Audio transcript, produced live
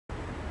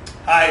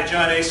Hi,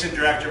 John Asen,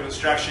 Director of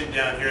Instruction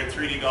down here at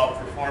 3D Golf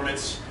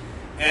Performance.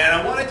 And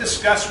I want to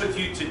discuss with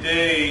you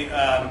today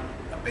a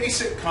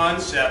basic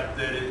concept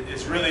that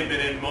has really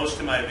been in most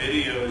of my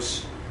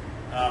videos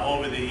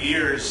over the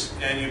years,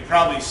 and you've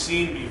probably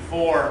seen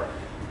before.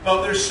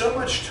 But there's so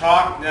much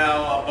talk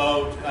now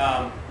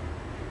about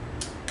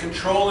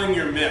controlling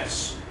your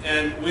miss.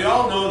 And we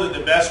all know that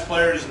the best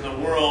players in the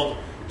world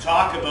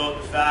talk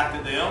about the fact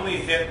that they only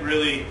hit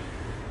really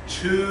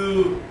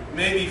 2,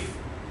 maybe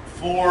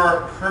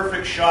 4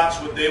 perfect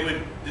shots, what they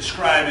would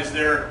describe as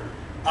their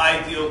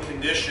ideal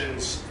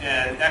conditions,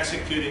 and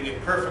executing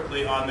it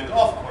perfectly on the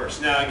golf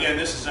course. Now again,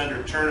 this is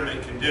under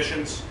tournament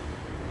conditions.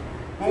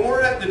 When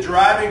we're at the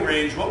driving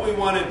range, what we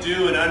want to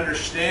do and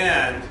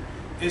understand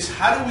is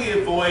how do we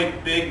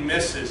avoid big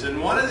misses.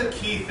 And one of the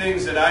key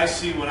things that I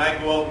see when I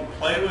go out and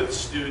play with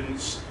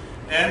students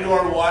and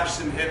or watch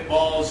them hit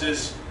balls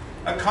is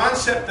a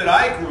concept that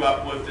I grew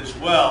up with as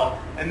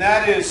well, and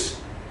that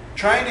is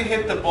trying to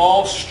hit the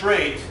ball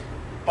straight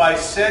by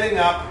setting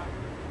up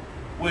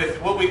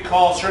with what we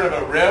call sort of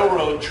a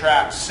railroad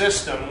track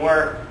system,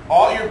 where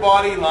all your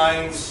body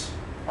lines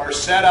are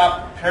set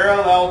up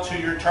parallel to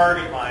your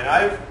target line.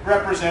 I've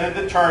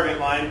represented the target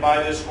line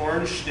by this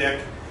orange stick,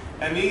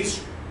 and these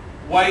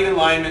white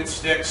alignment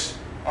sticks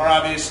are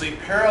obviously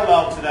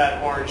parallel to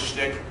that orange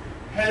stick,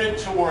 headed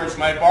towards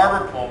my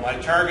barber pole, my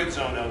target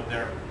zone out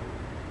there.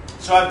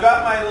 So I've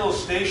got my little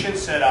station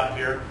set up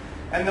here,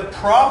 and the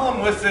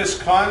problem with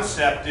this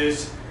concept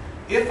is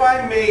if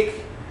I make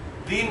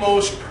the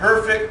most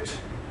perfect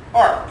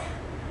arc,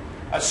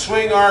 a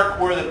swing arc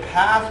where the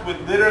path would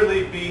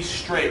literally be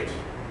straight,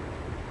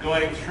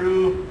 going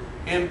through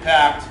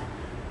impact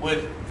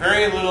with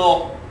very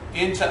little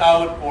in to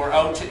out or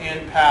out to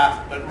in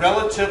path, but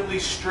relatively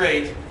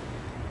straight,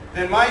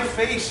 then my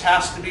face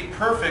has to be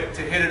perfect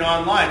to hit it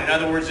on line. In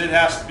other words, it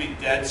has to be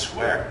dead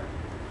square.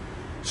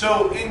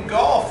 So in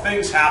golf,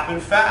 things happen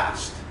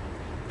fast.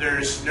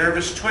 There's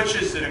nervous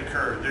twitches that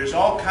occur. There's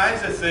all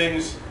kinds of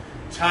things,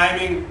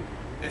 timing,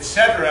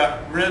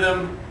 etc.,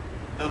 rhythm,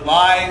 the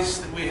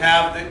lies that we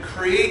have that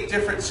create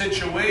different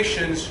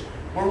situations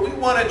where we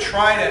want to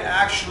try to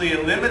actually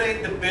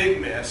eliminate the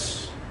big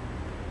miss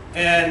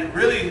and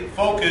really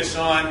focus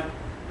on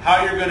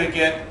how you're going to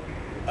get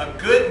a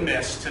good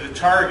miss to the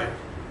target.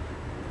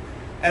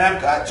 And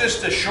I've got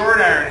just a short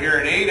iron here,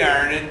 an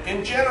 8-iron, and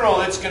in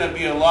general it's going to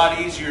be a lot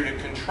easier to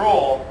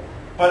control,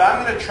 but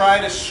I'm going to try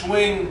to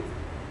swing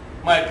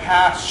my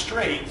path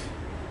straight,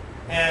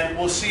 and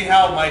we'll see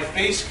how my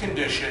face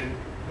condition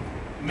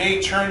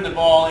may turn the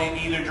ball in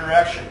either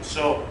direction.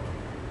 So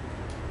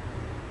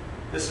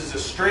this is the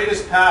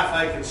straightest path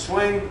I can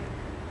swing,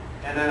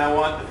 and then I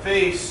want the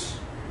face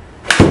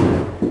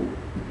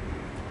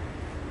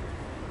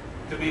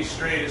to be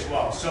straight as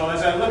well. So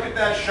as I look at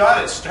that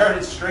shot, it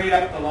started straight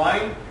up the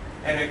line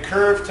and it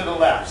curved to the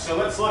left. So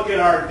let's look at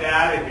our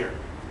data here.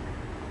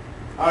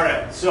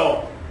 Alright,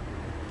 so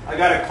I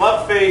got a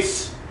club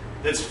face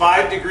that's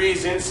 5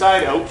 degrees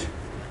inside out,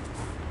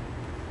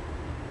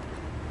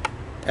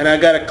 and I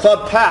got a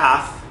club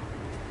path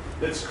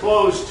that's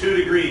closed 2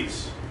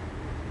 degrees.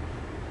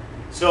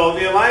 So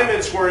the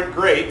alignments weren't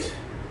great,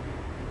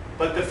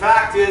 but the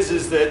fact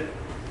is that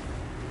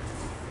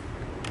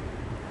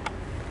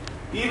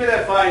even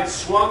if I'd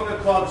swung the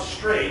club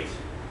straight,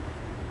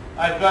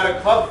 I've got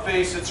a club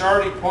face that's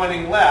already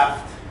pointing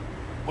left,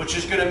 which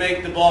is going to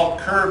make the ball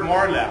curve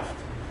more left.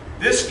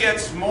 This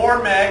gets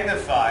more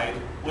magnified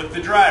with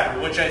the driver,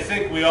 which I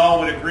think we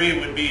all would agree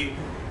would be,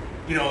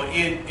 you know,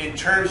 in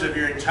terms of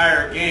your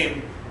entire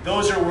game,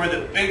 those are where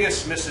the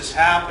biggest misses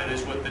happen,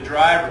 is with the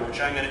driver, which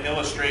I'm going to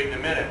illustrate in a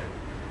minute.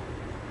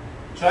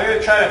 So I'm going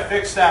to try to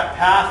fix that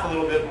path a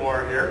little bit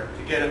more here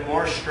to get it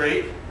more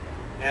straight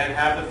and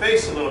have the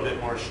face a little bit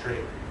more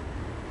straight.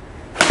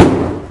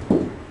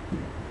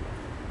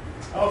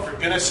 Oh, for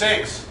goodness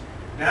sakes.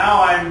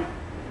 Now I'm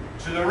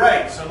to the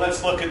right. So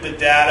let's look at the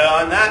data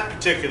on that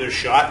particular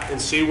shot and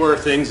see where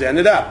things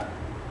ended up.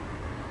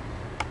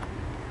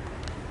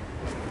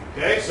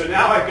 Okay, so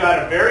now I've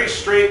got a very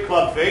straight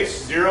club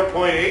face,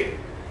 0.8,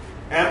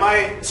 and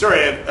a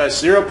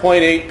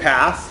 0.8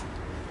 path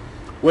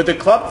with a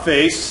club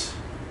face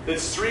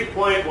that's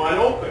 3.1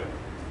 open.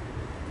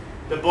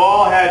 The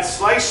ball had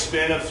slice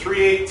spin of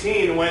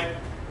 318 and went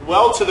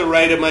well to the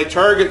right of my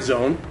target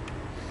zone.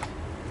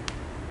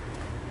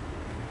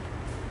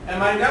 And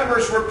my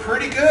numbers were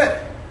pretty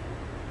good.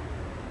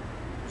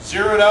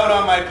 Zeroed out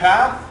on my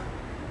path.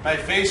 My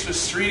face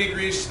was 3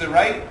 degrees to the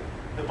right.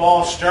 The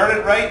ball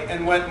started right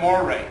and went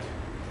more right.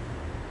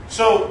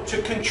 So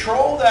to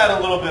control that a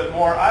little bit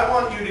more, I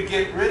want you to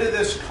get rid of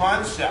this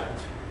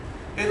concept,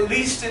 at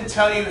least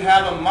until you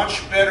have a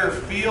much better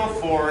feel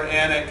for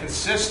and a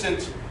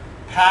consistent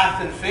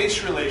path and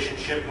face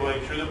relationship going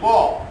through the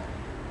ball.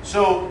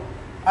 So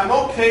I'm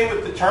okay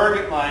with the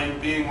target line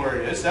being where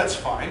it is, that's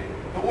fine.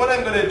 But what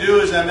I'm going to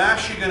do is I'm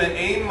actually going to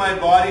aim my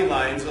body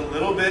lines a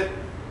little bit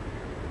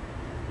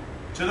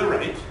to the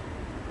right.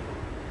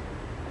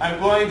 I'm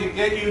going to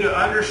get you to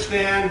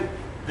understand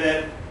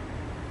that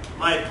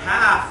my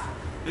path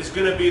is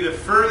going to be the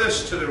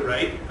furthest to the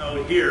right,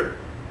 out here.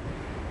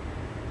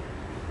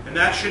 And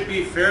that should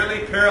be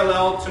fairly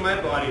parallel to my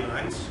body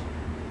lines.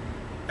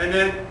 And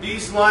then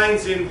these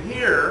lines in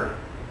here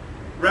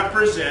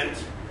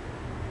represent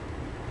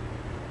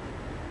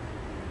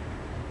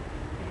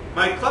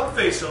my club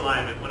face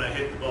alignment when I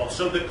hit the ball.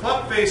 So the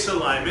club face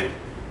alignment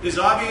is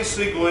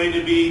obviously going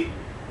to be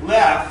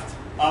left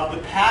of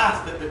the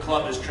path that the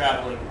club is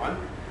traveling on.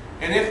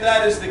 And if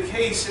that is the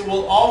case, it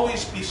will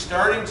always be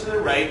starting to the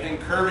right and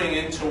curving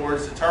in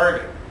towards the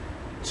target.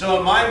 So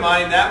in my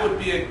mind, that would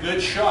be a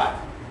good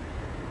shot.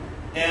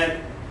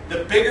 And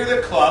the bigger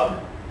the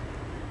club,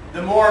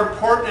 the more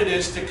important it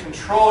is to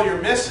control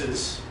your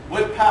misses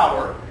with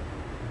power.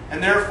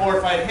 And therefore,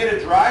 if I hit a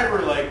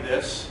driver like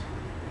this,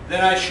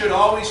 then I should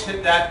always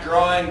hit that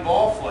drawing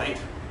ball flight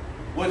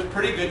with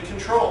pretty good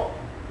control.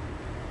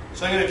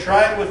 So I'm going to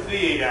try it with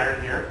the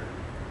 8-iron here.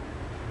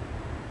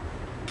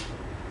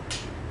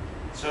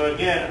 So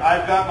again,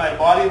 I've got my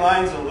body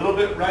lines a little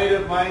bit right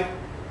of my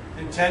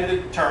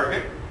intended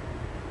target.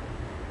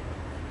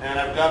 And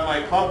I've got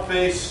my club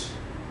face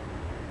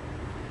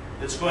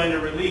that's going to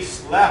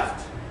release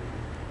left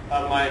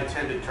of my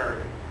intended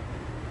target.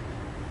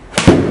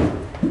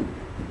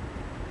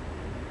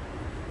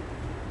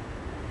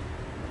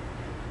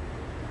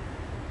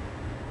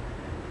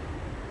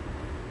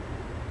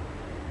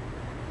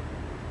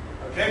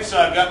 Okay, so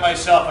I've got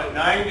myself a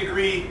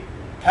 9-degree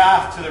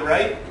path to the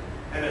right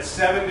and a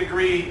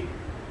 7-degree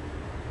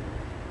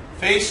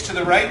face to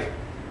the right,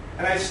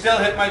 and I still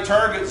hit my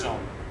target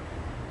zone.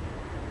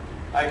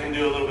 I can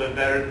do a little bit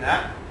better than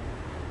that.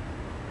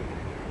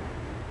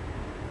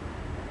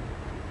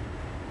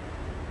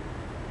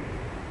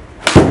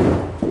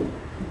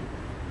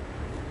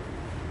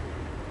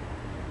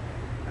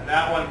 And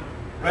that one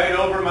right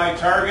over my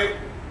target,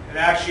 it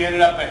actually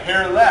ended up a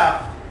hair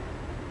left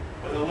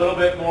with a little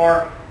bit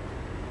more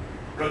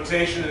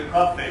rotation of the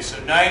club face.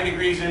 So 9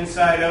 degrees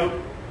inside out,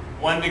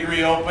 1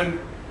 degree open,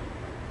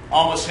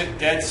 almost hit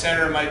dead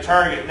center of my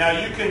target. Now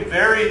you can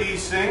vary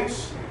these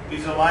things,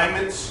 these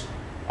alignments.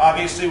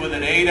 Obviously with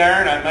an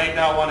 8-iron, I might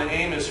not want to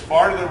aim as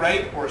far to the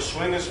right or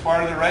swing as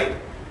far to the right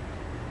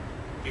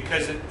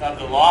because of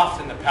the loft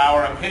and the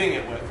power I'm hitting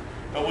it with.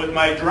 But with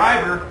my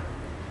driver,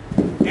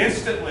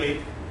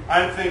 instantly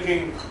I'm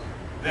thinking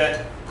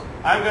that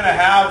I'm going to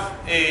have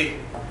a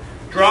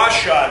draw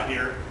shot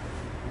here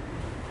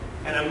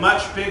and a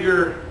much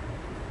bigger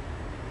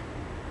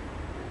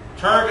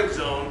target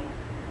zone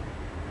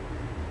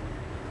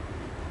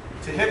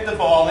to hit the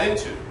ball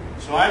into.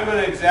 So I'm going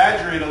to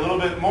exaggerate a little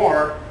bit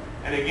more,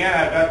 and again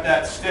I've got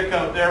that stick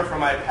out there for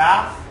my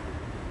path.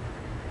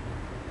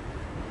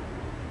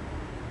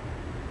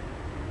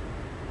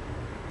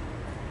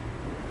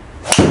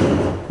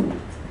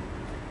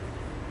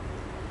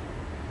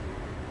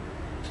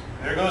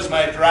 There goes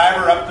my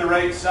driver up the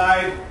right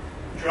side,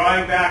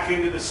 drawing back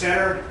into the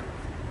center.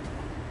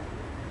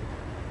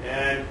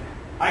 And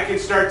I can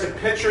start to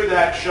picture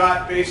that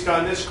shot based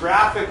on this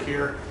graphic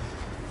here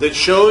that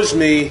shows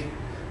me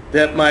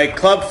that my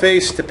club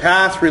face to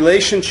path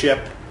relationship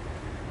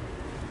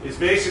is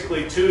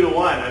basically 2 to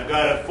 1. I've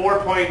got a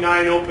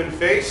 4.9 open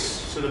face,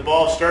 so the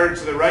ball started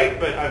to the right,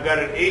 but I've got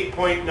an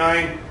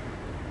 8.9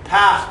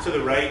 path to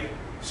the right.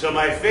 So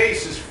my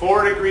face is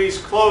 4 degrees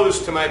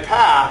closed to my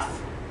path,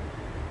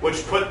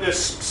 which put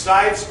this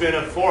side spin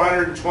of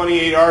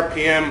 428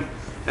 RPM,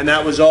 and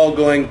that was all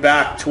going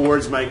back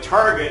towards my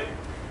target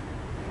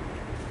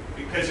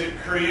because it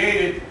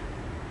created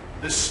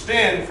the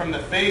spin from the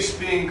face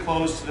being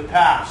close to the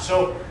path.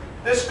 So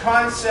this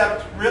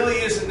concept really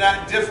isn't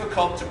that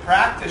difficult to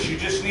practice. You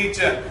just need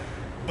to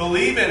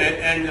believe in it,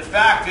 and the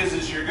fact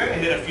is you're going to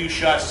hit a few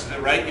shots to the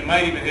right. You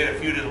might even hit a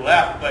few to the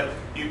left, but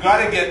you've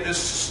got to get this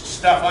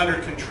stuff under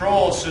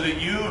control so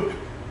that you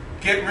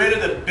get rid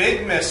of the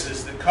big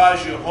misses that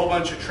cause you a whole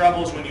bunch of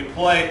troubles when you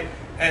play.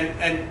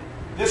 And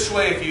this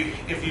way,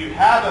 if you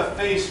have a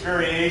face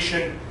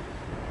variation,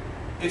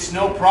 it's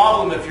no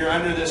problem if you're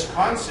under this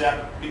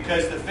concept,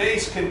 because the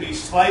face can be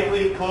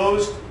slightly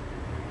closed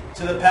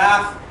to the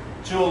path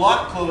to a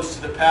lot close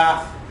to the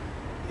path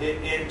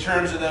in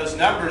terms of those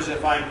numbers.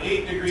 If I'm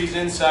 8 degrees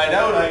inside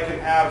out, I can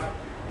have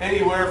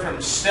anywhere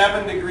from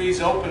 7 degrees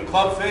open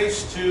club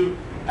face to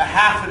a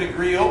 ½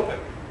 degree open.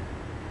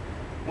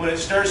 When it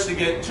starts to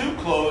get too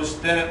close,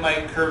 then it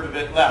might curve a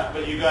bit left.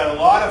 But you've got a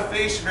lot of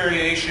face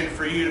variation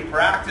for you to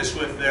practice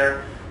with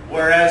there,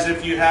 whereas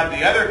if you have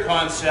the other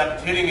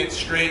concept, hitting it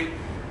straight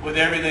with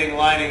everything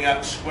lining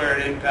up square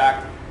at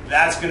impact,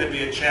 that's going to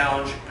be a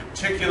challenge,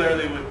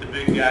 particularly with the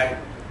big guy.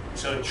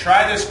 So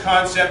try this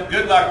concept,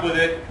 good luck with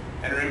it,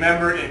 and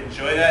remember,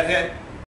 enjoy that hit.